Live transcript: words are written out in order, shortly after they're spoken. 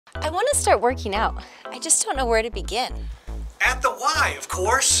I want to start working out. I just don't know where to begin. At the Y, of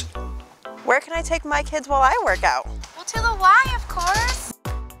course. Where can I take my kids while I work out? Well, to the Y, of course.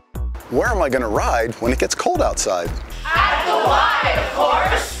 Where am I going to ride when it gets cold outside? At the Y, of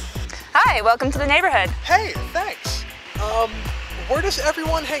course. Hi, welcome to the neighborhood. Hey, thanks. Where does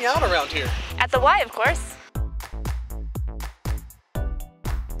everyone hang out around here? At the Y, of course.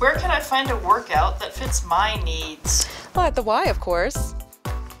 Where can I find a workout that fits my needs? Well, at the Y, of course.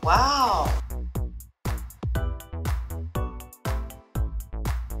 Wow.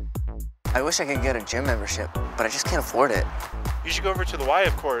 I wish I could get a gym membership, but I just can't afford it. You should go over to the Y,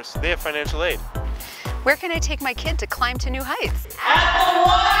 of course. They have financial aid. Where can I take my kid to climb to new heights? At the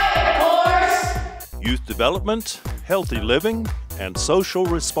Y, of course. Youth development, healthy living, and social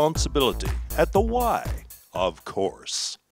responsibility at the Y, of course.